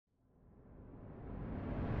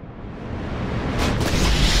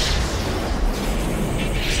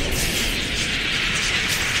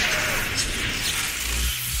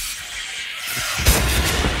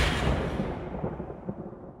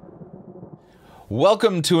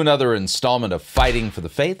Welcome to another installment of Fighting for the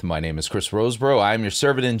Faith. My name is Chris Roseborough. I am your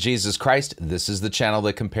servant in Jesus Christ. This is the channel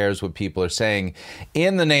that compares what people are saying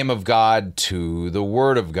in the name of God to the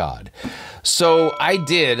Word of God. So I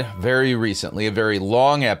did very recently a very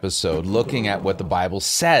long episode looking at what the Bible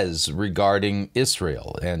says regarding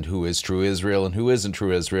Israel and who is true Israel and who isn't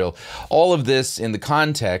true Israel. All of this in the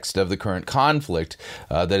context of the current conflict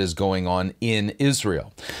that is going on in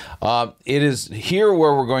Israel. It is here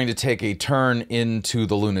where we're going to take a turn into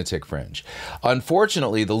the lunatic fringe.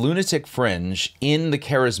 Unfortunately, the lunatic fringe in the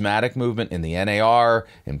charismatic movement, in the NAR,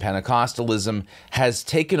 in Pentecostalism, has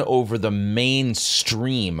taken over the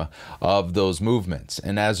mainstream of those movements.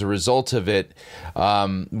 And as a result of it,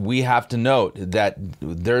 we have to note that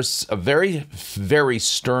there's a very, very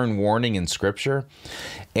stern warning in Scripture,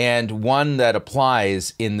 and one that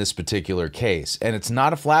applies in this particular case. And it's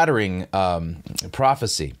not a flattering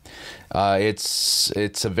prophecy.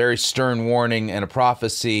 It's a very stern warning and a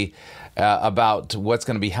prophecy about what's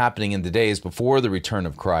going to be happening in the days before the return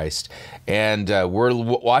of Christ. And we're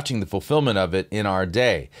watching the fulfillment of it in our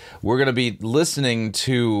day. We're going to be listening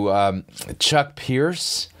to Chuck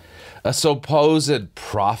Pierce, a supposed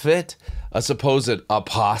prophet, a supposed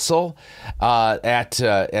apostle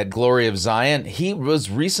at Glory of Zion. He was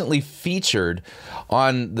recently featured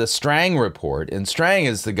on the Strang Report, and Strang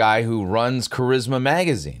is the guy who runs Charisma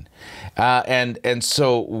Magazine. And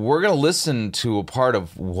so we're going to listen to a part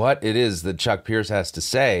of what it is that Chuck Pierce has to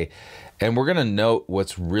say, and we're going to note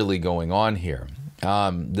what's really going on here.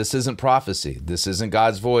 This isn't prophecy. This isn't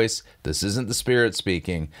God's voice. This isn't the Spirit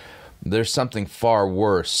speaking. There's something far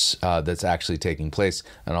worse that's actually taking place,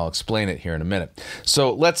 and I'll explain it here in a minute.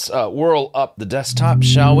 So let's whirl up the desktop,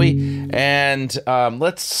 shall we? And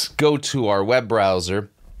let's go to our web browser.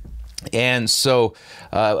 And so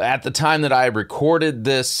at the time that I recorded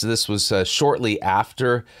this was shortly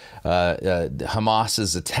after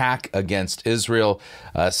Hamas's attack against Israel.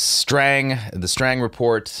 The Strang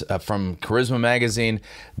Report from Charisma Magazine.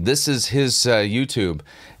 This is his YouTube.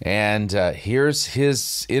 And here's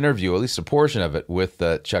his interview, at least a portion of it, with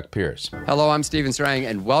Chuck Pierce. Hello, I'm Stephen Strang,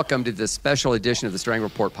 and welcome to this special edition of the Strang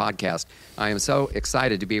Report podcast. I am so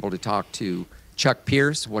excited to be able to talk to Chuck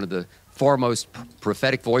Pierce, one of the foremost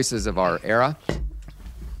prophetic voices of our era.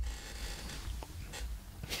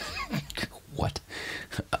 What?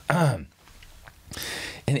 And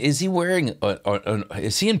is he wearing?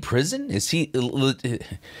 Is he in prison? Is he?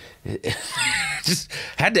 Just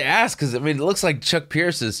had to ask because I mean, it looks like Chuck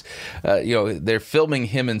Pierce is. They're filming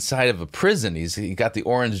him inside of a prison. He got the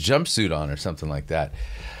orange jumpsuit on or something like that.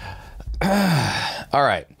 All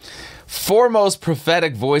right, foremost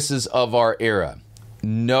prophetic voices of our era.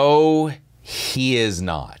 No, he is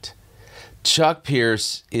not. Chuck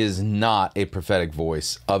Pierce is not a prophetic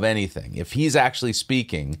voice of anything. If he's actually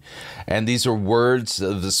speaking, and these are words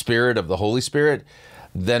of the Spirit, of the Holy Spirit,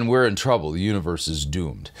 then we're in trouble. The universe is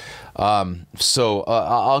doomed. So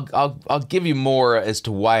I'll give you more as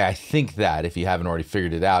to why I think that, if you haven't already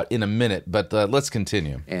figured it out, in a minute. But let's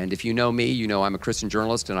continue. And if you know me, you know I'm a Christian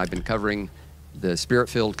journalist, and I've been covering the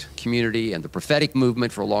Spirit-filled community and the prophetic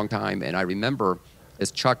movement for a long time. And I remember as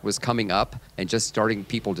Chuck was coming up and just starting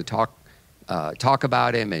people to talk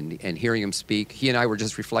about him and hearing him speak, he and I were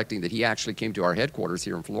just reflecting that he actually came to our headquarters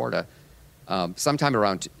here in Florida sometime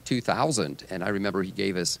around 2000. And I remember he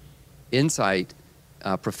gave us insight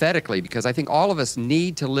prophetically, because I think all of us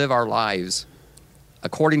need to live our lives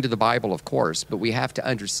according to the Bible, of course, but we have to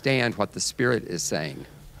understand what the Spirit is saying.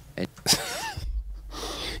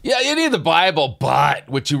 Yeah, you need the Bible, but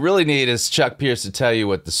what you really need is Chuck Pierce to tell you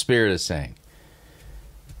what the Spirit is saying.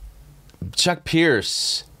 Chuck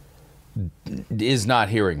Pierce is not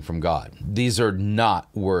hearing from God. These are not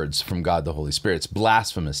words from God the Holy Spirit. It's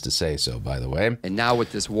blasphemous to say so, by the way. And now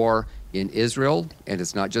with this war in Israel, and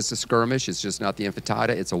it's not just a skirmish, it's just not the intifada,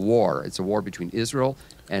 it's a war. It's a war between Israel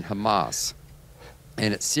and Hamas.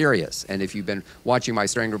 And it's serious. And if you've been watching my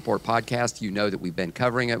Strang Report podcast, you know that we've been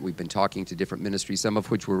covering it. We've been talking to different ministries, some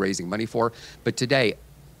of which we're raising money for. But today,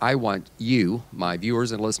 I want you, my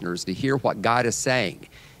viewers and listeners, to hear what God is saying.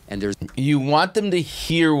 And you want them to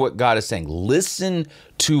hear what God is saying. Listen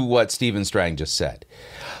to what Stephen Strang just said.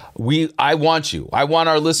 I want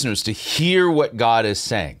our listeners to hear what God is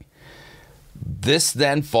saying. This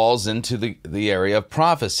then falls into the area of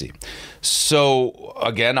prophecy. So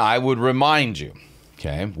again, I would remind you,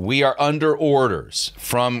 okay, we are under orders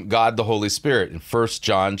from God the Holy Spirit in 1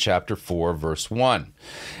 John chapter 4, verse 1.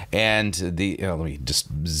 And let me just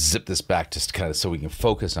zip this back just kind of so we can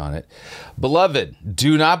focus on it. Beloved,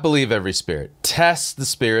 do not believe every spirit. Test the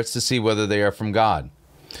spirits to see whether they are from God.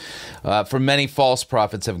 for many false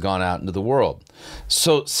prophets have gone out into the world.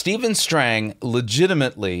 So Stephen Strang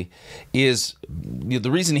legitimately is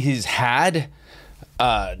the reason he's had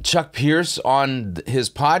Chuck Pierce on his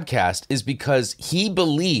podcast is because he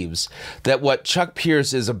believes that what Chuck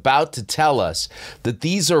Pierce is about to tell us, that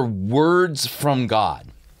these are words from God,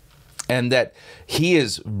 and that he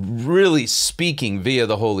is really speaking via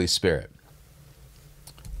the Holy Spirit.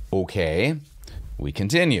 Okay, we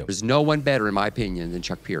continue. There's no one better, in my opinion, than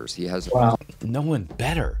Chuck Pierce. He has No one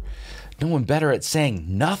better. No one better at saying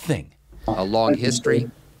nothing. a long history.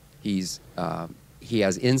 He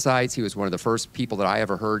has insights. He was one of the first people that I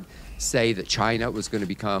ever heard say that China was going to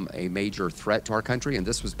become a major threat to our country, and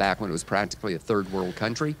this was back when it was practically a third world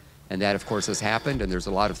country, and that, of course, has happened, and there's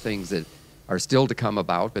a lot of things that are still to come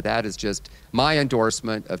about, but that is just my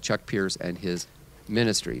endorsement of Chuck Pierce and his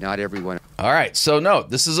ministry. Not everyone. All right, so no,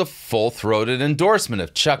 this is a full-throated endorsement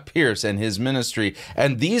of Chuck Pierce and his ministry,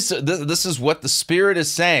 and this is what the Spirit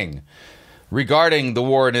is saying regarding the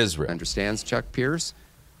war in Israel. Understands Chuck Pierce,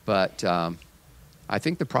 but I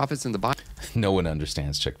think the prophets in the Bible No one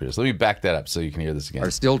understands Chuck Pierce. Let me back that up so you can hear this again.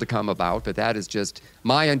 are still to come about, but that is just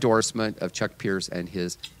my endorsement of Chuck Pierce and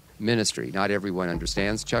his ministry. Not everyone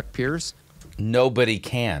understands Chuck Pierce. Nobody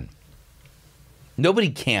can. Nobody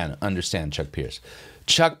can understand Chuck Pierce.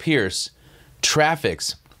 Chuck Pierce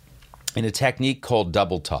traffics in a technique called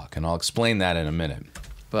Doubletalk, and I'll explain that in a minute.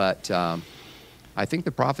 But I think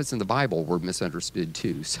the prophets in the Bible were misunderstood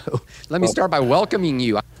too. So let me start by welcoming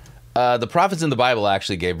you. The prophets in the Bible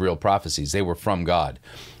actually gave real prophecies. They were from God,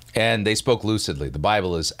 and they spoke lucidly. The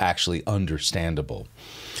Bible is actually understandable.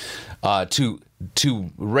 To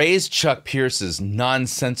raise Chuck Pierce's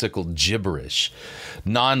nonsensical gibberish,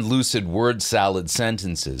 non-lucid word salad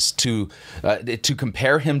sentences, to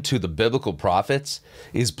compare him to the biblical prophets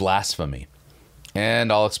is blasphemy.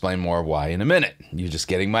 And I'll explain more why in a minute. You're just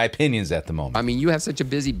getting my opinions at the moment. I mean, you have such a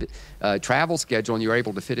busy travel schedule, and you're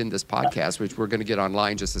able to fit in this podcast, which we're going to get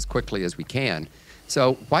online just as quickly as we can.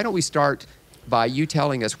 So why don't we start by you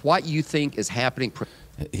telling us what you think is happening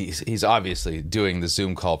He's obviously doing the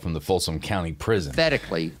Zoom call from the Folsom County Prison.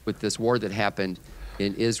 prophetically with this war that happened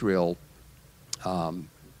in Israel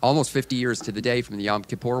almost 50 years to the day from the Yom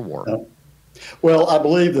Kippur War. Well, I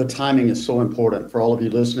believe the timing is so important for all of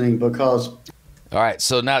you listening because... All right,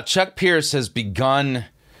 so now Chuck Pierce has begun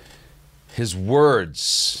his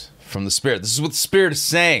words from the Spirit. This is what the Spirit is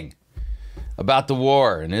saying about the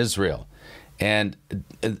war in Israel. And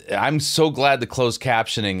I'm so glad the closed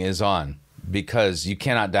captioning is on, because you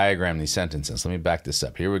cannot diagram these sentences. Let me back this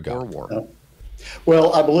up. Here we go. War.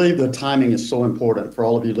 Well, I believe the timing is so important for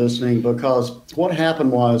all of you listening because what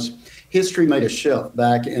happened was history made a shift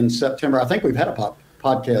back in September. I think we've had a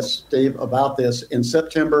podcast, Steve, about this. In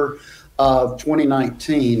September of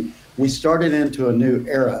 2019, we started into a new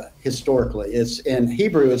era historically. It's in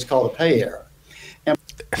Hebrew, it's called a pay era. And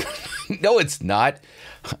No, it's not.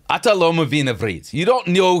 Ata lo mavin ivrit. You don't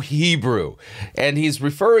know Hebrew. And he's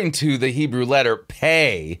referring to the Hebrew letter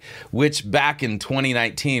pay, which back in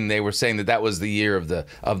 2019, they were saying that was the year of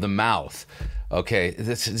the mouth. Okay,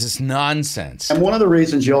 this is just nonsense. And one of the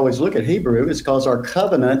reasons you always look at Hebrew is because our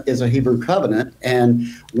covenant is a Hebrew covenant. And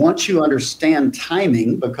once you understand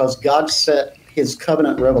timing, because God set his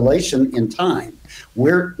covenant revelation in time.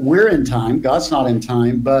 We're in time. God's not in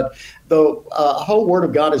time. But the whole Word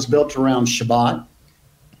of God is built around Shabbat,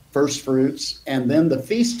 first fruits, and then the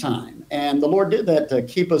feast time. And the Lord did that to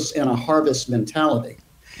keep us in a harvest mentality.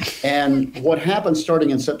 And what happened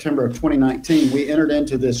starting in September of 2019, we entered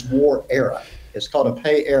into this war era. It's called a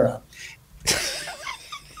pay era.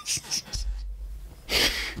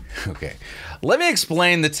 Okay, let me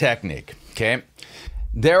explain the technique, okay?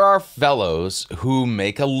 There are fellows who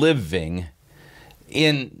make a living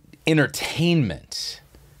in entertainment,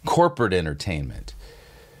 corporate entertainment,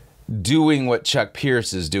 doing what Chuck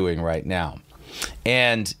Pierce is doing right now.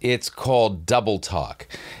 And it's called Doubletalk.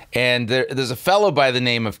 And there's a fellow by the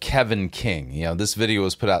name of Kevin King. You know, this video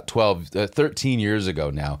was put out 13 years ago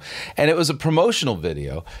now. And it was a promotional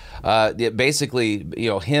video. Basically,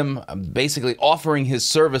 him basically offering his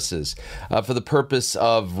services for the purpose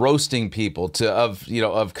of roasting people,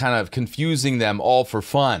 of kind of confusing them all for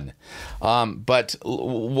fun. But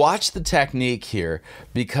watch the technique here,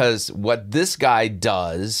 because what this guy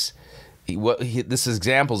does, this is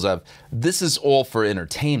examples of, this is all for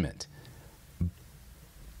entertainment.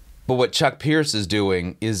 But what Chuck Pierce is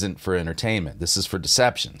doing isn't for entertainment. This is for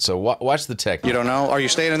deception. So watch the technique. You don't know? Are you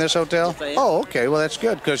staying in this hotel? Oh, okay. Well, that's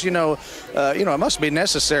good because, it must be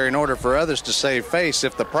necessary in order for others to save face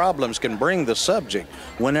if the problems can bring the subject,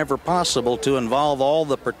 whenever possible, to involve all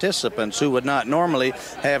the participants who would not normally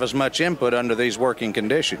have as much input under these working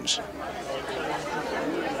conditions.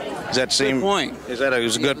 Does that seem? Good point. Is that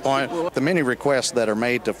a good point? The many requests that are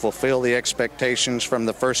made to fulfill the expectations from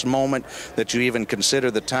the first moment that you even consider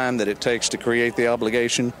the time that it takes to create the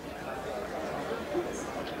obligation?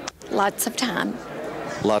 Lots of time.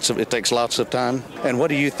 It takes lots of time. And what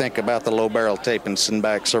do you think about the low barrel tape and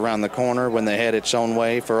sandbags around the corner when they had its own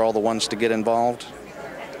way for all the ones to get involved?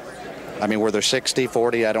 I mean, were there 60,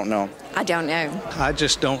 40? I don't know. I don't know. I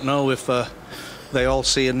just don't know if they all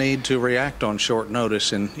see a need to react on short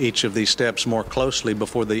notice in each of these steps more closely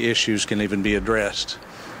before the issues can even be addressed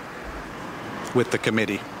with the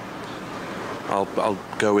committee. I'll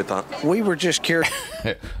go with that. We were just curious.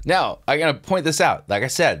 Now, I got to point this out. Like I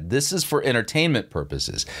said, this is for entertainment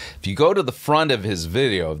purposes. If you go to the front of his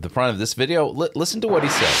video, listen to what he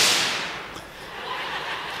says.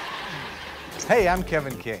 Hey, I'm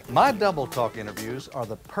Kevin King. My Double Talk interviews are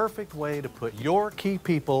the perfect way to put your key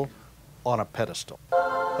people on a pedestal.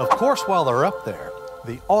 Of course, while they're up there,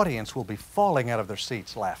 the audience will be falling out of their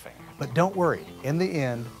seats laughing. But don't worry, in the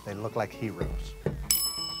end, they look like heroes.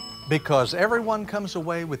 Because everyone comes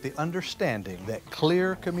away with the understanding that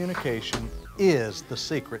clear communication is the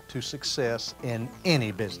secret to success in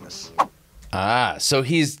any business. So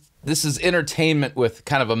this is entertainment with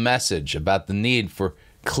kind of a message about the need for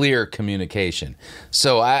clear communication.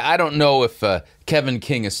 So I don't know if Kevin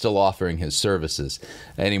King is still offering his services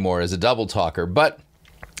anymore as a double talker, but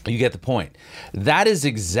you get the point. That is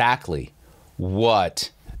exactly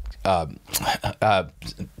what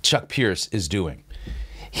Chuck Pierce is doing.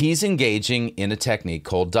 He's engaging in a technique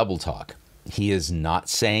called double talk. He is not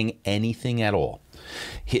saying anything at all.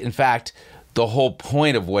 In fact, the whole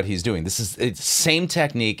point of what he's doing, it's the same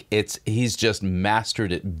technique. He's just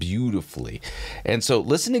mastered it beautifully. And so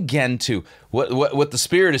listen again to what the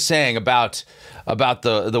Spirit is saying about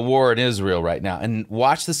the war in Israel right now, and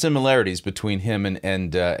watch the similarities between him and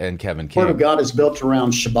Kevin King. The Word of God is built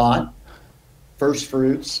around Shabbat, first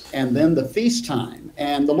fruits, and then the feast time.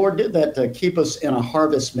 And the Lord did that to keep us in a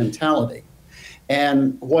harvest mentality.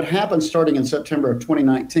 And what happened starting in September of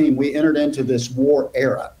 2019, we entered into this war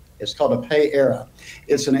era. It's called a pay era.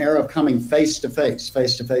 It's an era of coming face to face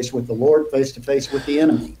with the Lord, face to face with the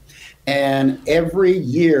enemy. And every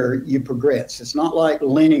year you progress. It's not like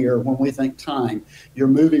linear when we think time. You're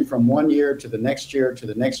moving from one year to the next year to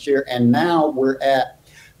the next year. And now we're at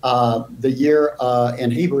the year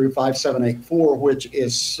in Hebrew 5784, which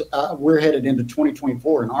is we're headed into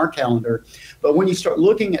 2024 in our calendar. But when you start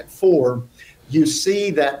looking at 4, you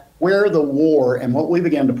see that where the war, and what we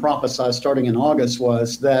began to prophesy starting in August,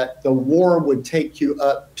 was that the war would take you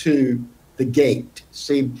up to the gate.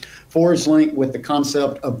 See, 4 is linked with the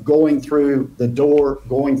concept of going through the door,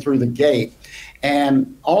 going through the gate.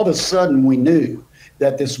 And all of a sudden we knew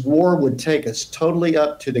that this war would take us totally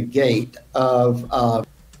up to the gate of...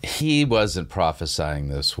 He wasn't prophesying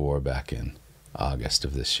this war back in August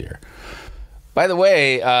of this year. By the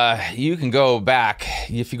way, you can go back.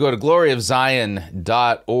 If you go to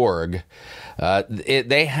gloryofzion.org,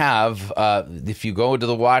 they have, if you go to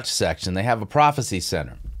the watch section, they have a prophecy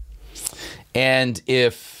center. And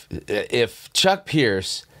if Chuck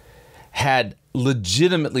Pierce had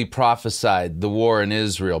legitimately prophesied the war in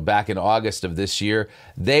Israel back in August of this year,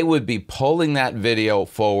 they would be pulling that video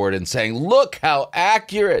forward and saying, look how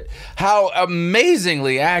accurate, how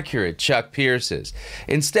amazingly accurate Chuck Pierce is.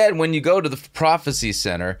 Instead, when you go to the Prophecy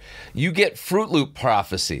Center, you get Fruit Loop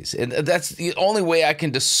prophecies, and that's the only way I can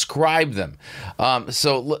describe them.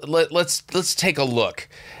 So let's take a look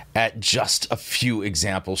at just a few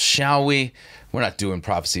examples, shall we? We're not doing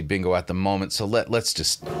prophecy bingo at the moment, so let's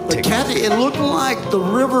just take Kathy, it looked like the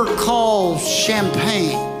river called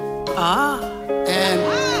Champagne. And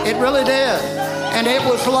it really did. And it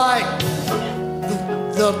was like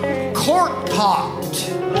the cork popped.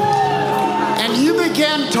 And you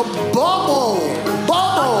began to bubble. You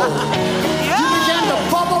began to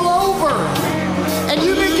bubble over. And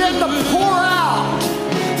you began to pour out.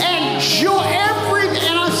 And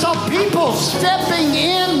and I saw people stepping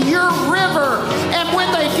in your river. And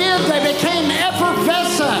when they did, they became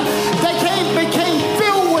effervescent. They became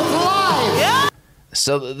filled with life. Yeah.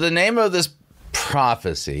 So the name of this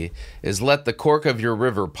prophecy is "Let the cork of your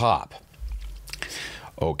river pop."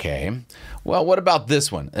 Okay. Well, what about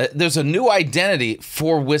this one? There's a new identity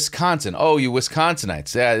for Wisconsin. Oh, you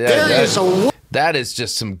Wisconsinites. That is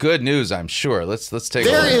just some good news, I'm sure. Let's take a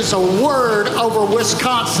look. There is a word over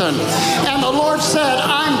Wisconsin, and the Lord said,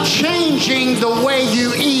 I'm changing the way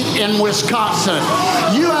you eat in Wisconsin.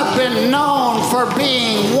 You have been known for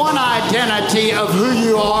being one identity of who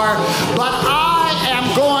you are, but I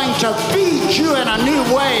am going to feed you in a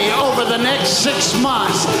new way over the next 6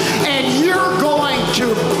 months, and you're going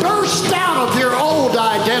to burst out of your old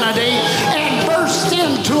identity and burst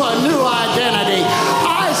into a new identity.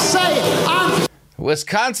 I say,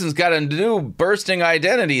 Wisconsin's got a new bursting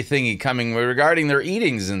identity thingy coming regarding their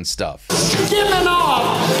eatings and stuff. Skimming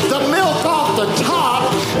off the milk off the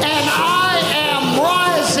top, and I am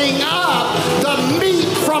rising up the meat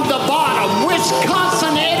from the bottom.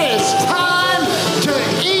 Wisconsin, it is time to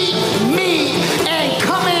eat meat and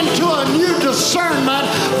come into a new discernment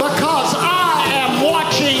because I am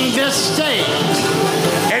watching this state.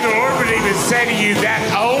 And the Lord would even say to you,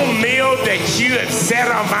 that old meal that you have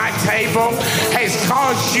set on my table has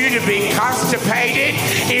caused you to be constipated.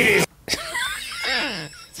 It is...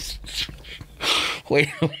 Wait,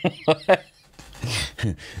 what?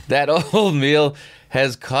 That old meal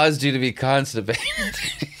has caused you to be constipated.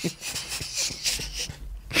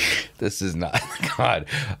 This is not God,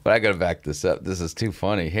 but I gotta back this up. This is too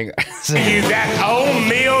funny. Hang on. You, that old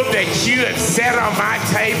meal that you have set on my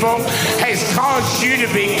table has caused you to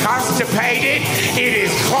be constipated. It has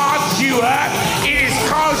clogged you up. It has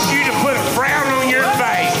caused you to put a frown on your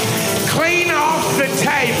face. Clean off the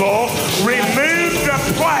table, remove the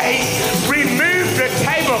plate, remove the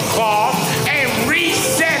tablecloth, and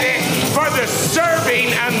reset it for the serving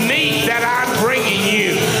of meat that I'm bringing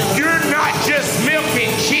you. You're not just milk and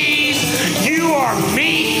cheese. You are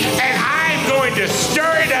meat, and I'm going to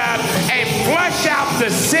stir it up and flush out the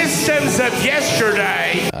systems of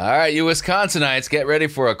yesterday. All right, you Wisconsinites, get ready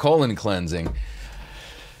for a colon cleansing.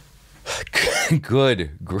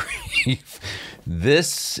 Good grief.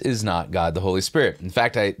 This is not God the Holy Spirit. In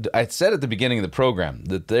fact, I said at the beginning of the program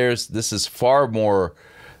that this is far more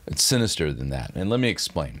sinister than that. And let me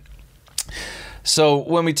explain. So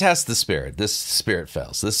when we test the Spirit, this Spirit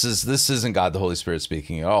fails. This isn't God the Holy Spirit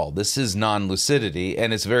speaking at all. This is non-lucidity,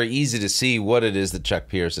 and it's very easy to see what it is that Chuck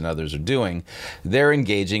Pierce and others are doing. They're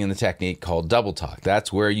engaging in the technique called Doubletalk.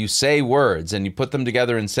 That's where you say words and you put them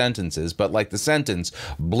together in sentences, but like the sentence,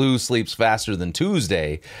 blue sleeps faster than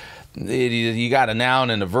Tuesday, you got a noun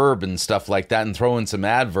and a verb and stuff like that and throw in some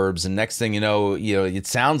adverbs, and next thing you know, it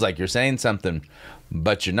sounds like you're saying something,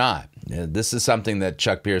 but you're not. This is something that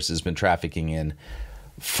Chuck Pierce has been trafficking in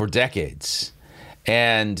for decades.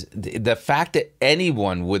 And the fact that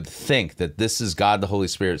anyone would think that this is God the Holy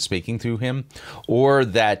Spirit speaking through him, or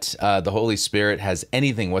that the Holy Spirit has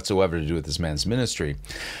anything whatsoever to do with this man's ministry,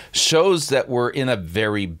 shows that we're in a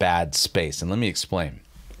very bad space. And let me explain.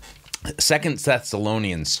 2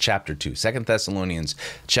 Thessalonians chapter 2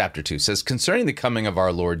 says, concerning the coming of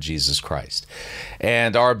our Lord Jesus Christ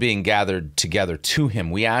and our being gathered together to him,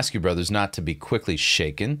 we ask you, brothers, not to be quickly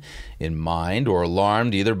shaken in mind or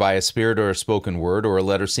alarmed either by a spirit or a spoken word or a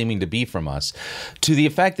letter seeming to be from us, to the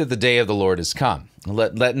effect that the day of the Lord is come.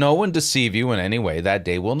 Let no one deceive you in any way. That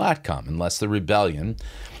day will not come unless the rebellion,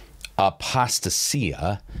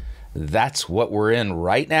 apostasia, that's what we're in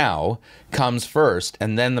right now, comes first,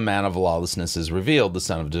 and then the man of lawlessness is revealed, the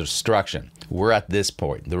son of destruction. We're at this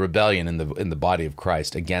point, the rebellion in the body of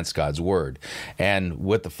Christ against God's word. And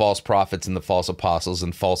with the false prophets and the false apostles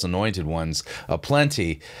and false anointed ones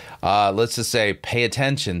aplenty, let's just say, pay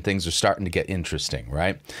attention, things are starting to get interesting,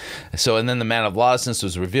 right? So, and then the man of lawlessness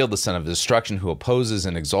was revealed, the son of destruction, who opposes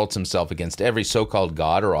and exalts himself against every so-called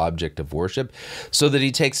God or object of worship, so that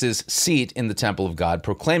he takes his seat in the temple of God,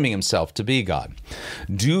 proclaiming himself to be God.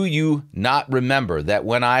 Do you not remember that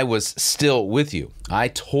when I was still with you, I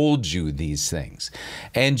told you these things,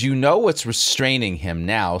 and you know what's restraining him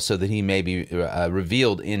now, so that he may be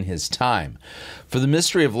revealed in his time. For the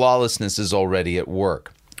mystery of lawlessness is already at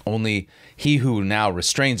work. Only he who now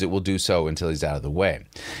restrains it will do so until he's out of the way.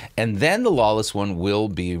 And then the lawless one will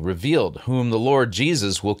be revealed, whom the Lord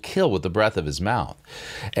Jesus will kill with the breath of his mouth,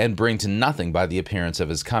 and bring to nothing by the appearance of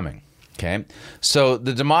his coming. Okay, so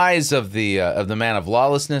the demise of the man of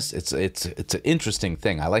lawlessness, it's an interesting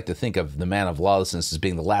thing. I like to think of the man of lawlessness as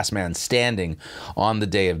being the last man standing on the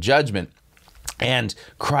day of judgment, and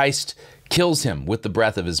Christ kills him with the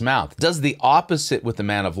breath of his mouth, does the opposite with the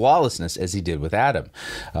man of lawlessness as he did with Adam.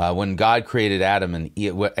 When God created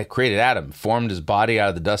Adam, formed his body out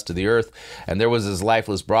of the dust of the earth, and there was his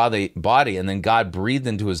lifeless body, and then God breathed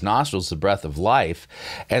into his nostrils the breath of life,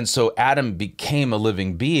 and so Adam became a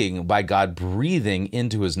living being by God breathing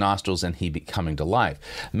into his nostrils and he coming to life.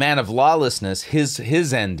 Man of lawlessness,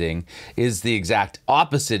 his ending is the exact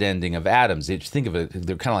opposite ending of Adam's. If you think of it,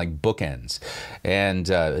 they're kind of like bookends, and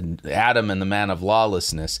Adam and the man of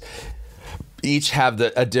lawlessness each have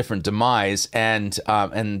a different demise, and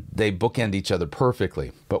they bookend each other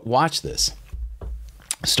perfectly. But watch this.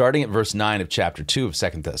 Starting at verse 9 of chapter 2 of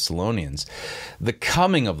 2 Thessalonians, the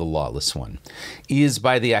coming of the lawless one is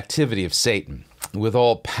by the activity of Satan, with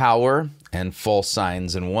all power and false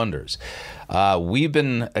signs and wonders. We've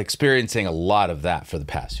been experiencing a lot of that for the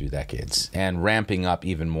past few decades, and ramping up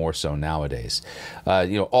even more so nowadays.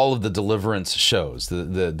 All of the deliverance shows,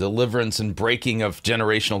 the deliverance and breaking of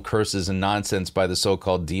generational curses and nonsense by the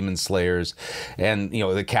so-called demon slayers, and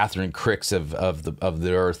the Catherine Cricks of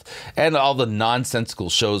the earth, and all the nonsensical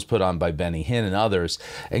shows put on by Benny Hinn and others,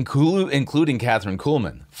 including Catherine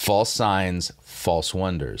Kuhlman. False signs, false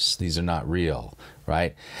wonders. These are not real.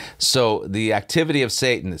 Right? So the activity of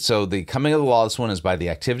Satan, so the coming of the lawless one is by the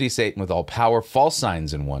activity of Satan with all power, false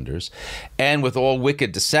signs and wonders, and with all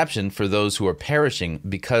wicked deception for those who are perishing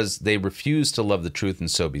because they refuse to love the truth and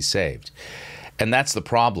so be saved. And that's the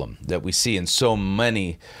problem that we see in so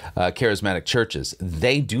many charismatic churches.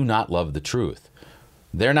 They do not love the truth.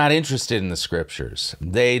 They're not interested in the scriptures.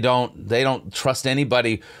 They don't trust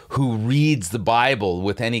anybody who reads the Bible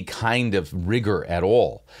with any kind of rigor at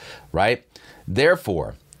all, right?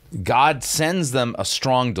 Therefore, God sends them a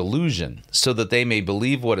strong delusion so that they may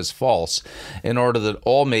believe what is false, in order that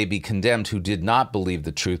all may be condemned who did not believe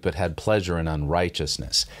the truth but had pleasure in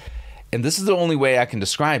unrighteousness. And this is the only way I can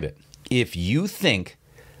describe it. If you think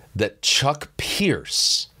that Chuck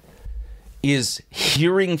Pierce is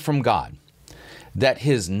hearing from God, that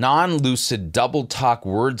his non-lucid double talk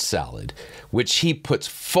word salad, which he puts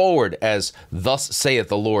forward as "thus saith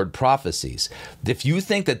the Lord" prophecies, if you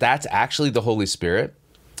think that that's actually the Holy Spirit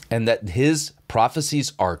and that his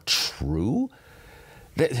prophecies are true,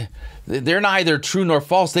 they're neither true nor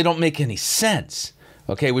false. They don't make any sense,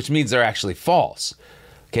 okay, which means they're actually false.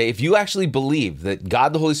 Okay, if you actually believe that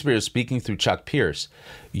God the Holy Spirit is speaking through Chuck Pierce,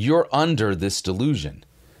 you're under this delusion.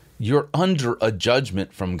 You're under a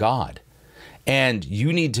judgment from God. And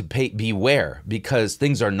you need to beware, because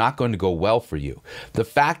things are not going to go well for you. The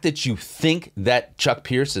fact that you think that Chuck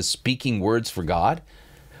Pierce is speaking words for God,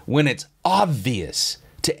 when it's obvious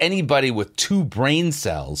to anybody with 2 brain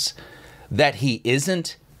cells that he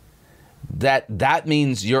isn't, that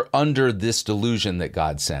means you're under this delusion that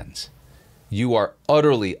God sends. You are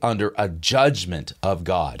utterly under a judgment of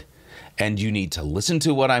God. And you need to listen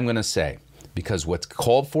to what I'm going to say. Because what's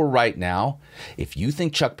called for right now, if you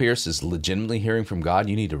think Chuck Pierce is legitimately hearing from God,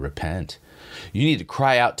 you need to repent. You need to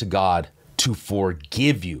cry out to God to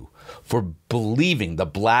forgive you for believing the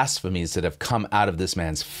blasphemies that have come out of this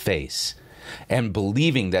man's face, and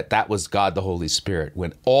believing that that was God the Holy Spirit,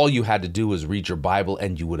 when all you had to do was read your Bible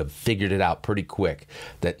and you would have figured it out pretty quick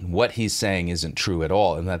that what he's saying isn't true at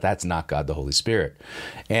all, and that that's not God the Holy Spirit.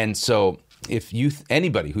 And so if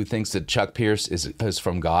anybody who thinks that Chuck Pierce is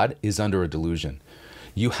from God is under a delusion.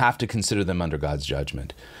 You have to consider them under God's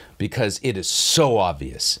judgment, because it is so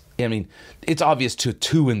obvious. I mean, it's obvious to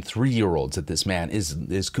 2- and 3-year-olds that this man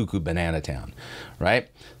is cuckoo banana town, right?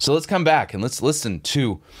 So let's come back and let's listen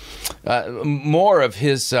to more of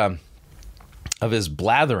his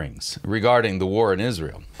blatherings regarding the war in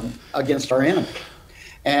Israel against our enemy.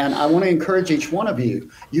 And I want to encourage each one of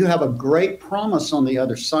you. You have a great promise on the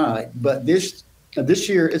other side, but this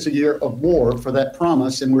year is a year of war for that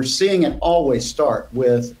promise, and we're seeing it always start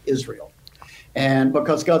with Israel. And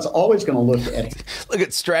because God's always going to look at it. Look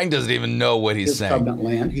at Strang doesn't even know what he's saying. Covenant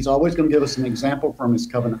land. He's always going to give us an example from his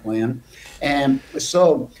covenant land. And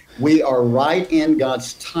so we are right in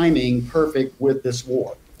God's timing, perfect with this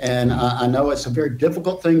war. And I know it's a very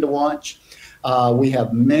difficult thing to watch. We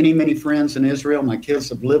have many, many friends in Israel. My kids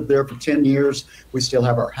have lived there for 10 years. We still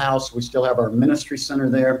have our house. We still have our ministry center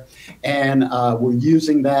there. And we're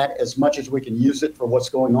using that as much as we can use it for what's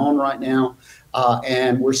going on right now.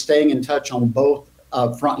 And we're staying in touch on both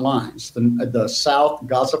front lines, the South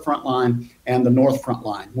Gaza front line and the North front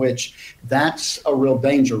line, which that's a real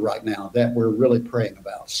danger right now that we're really praying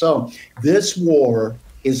about. So this war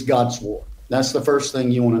is God's war. That's the first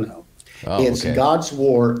thing you want to know. It's God's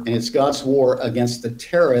war, and it's God's war against the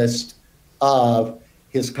terrorists of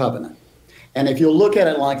his covenant. And if you'll look at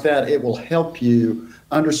it like that, it will help you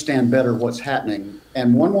understand better what's happening.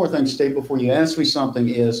 And one more thing, Steve, before you ask me something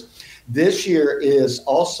is, this year is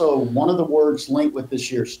also one of the words linked with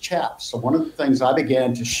this year's chaff. So one of the things I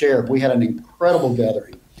began to share, we had an incredible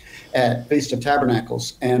gathering at Feast of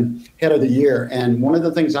Tabernacles and head of the year. And one of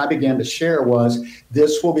the things I began to share was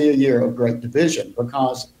this will be a year of great division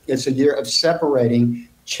because it's a year of separating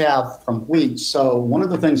chaff from wheat. So one of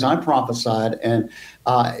the things I prophesied, and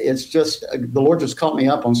it's just, the Lord just caught me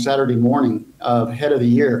up on Saturday morning of head of the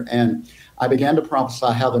year. And I began to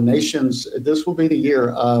prophesy how the nations, this will be the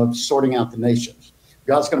year of sorting out the nations.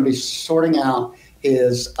 God's going to be sorting out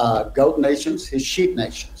his goat nations, his sheep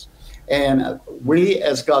nations. And we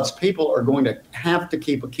as God's people are going to have to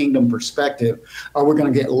keep a kingdom perspective, or we're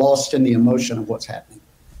going to get lost in the emotion of what's happening.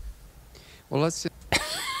 Well, let's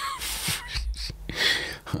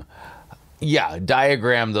Yeah,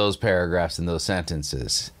 diagram those paragraphs and those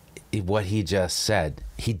sentences. What he just said,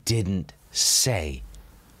 he didn't say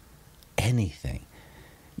anything.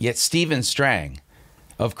 Yet Stephen Strang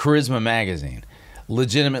of Charisma Magazine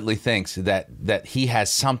legitimately thinks that he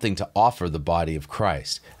has something to offer the body of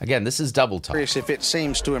Christ. Again, this is double talk. If it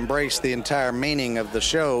seems to embrace the entire meaning of the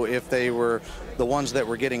show, if they were the ones that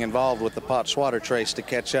were getting involved with the pot swatter trace to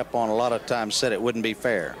catch up on, a lot of times said it wouldn't be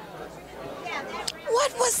fair.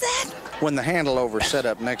 What was that? When the handle-over set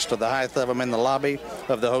up next to the height of them in the lobby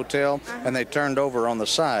of the hotel, and they turned over on the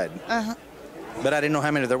side. But I didn't know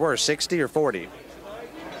how many there were, 60 or 40.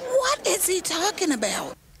 What is he talking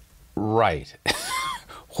about? Right.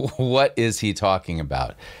 What is he talking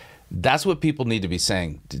about? That's what people need to be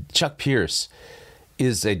saying. Chuck Pierce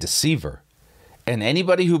is a deceiver. And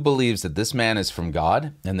anybody who believes that this man is from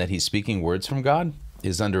God and that he's speaking words from God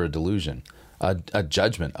is under a delusion, a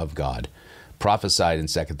judgment of God, prophesied in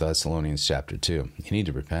 2 Thessalonians chapter 2. You need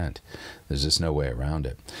to repent. There's just no way around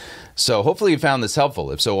it. So hopefully you found this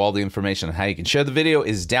helpful. If so, all the information on how you can share the video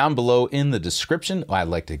is down below in the description. I'd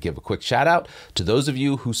like to give a quick shout out to those of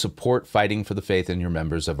you who support Fighting for the Faith and you're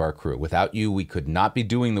members of our crew. Without you, we could not be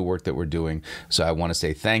doing the work that we're doing. So I want to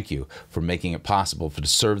say thank you for making it possible to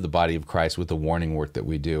serve the body of Christ with the warning work that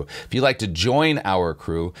we do. If you'd like to join our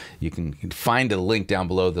crew, you can find a link down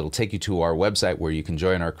below that'll take you to our website where you can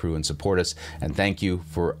join our crew and support us. And thank you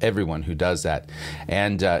for everyone who does that.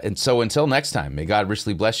 And so until next time, may God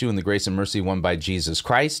richly bless you in the grace and mercy won by Jesus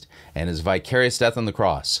Christ and his vicarious death on the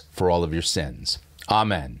cross for all of your sins.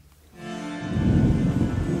 Amen.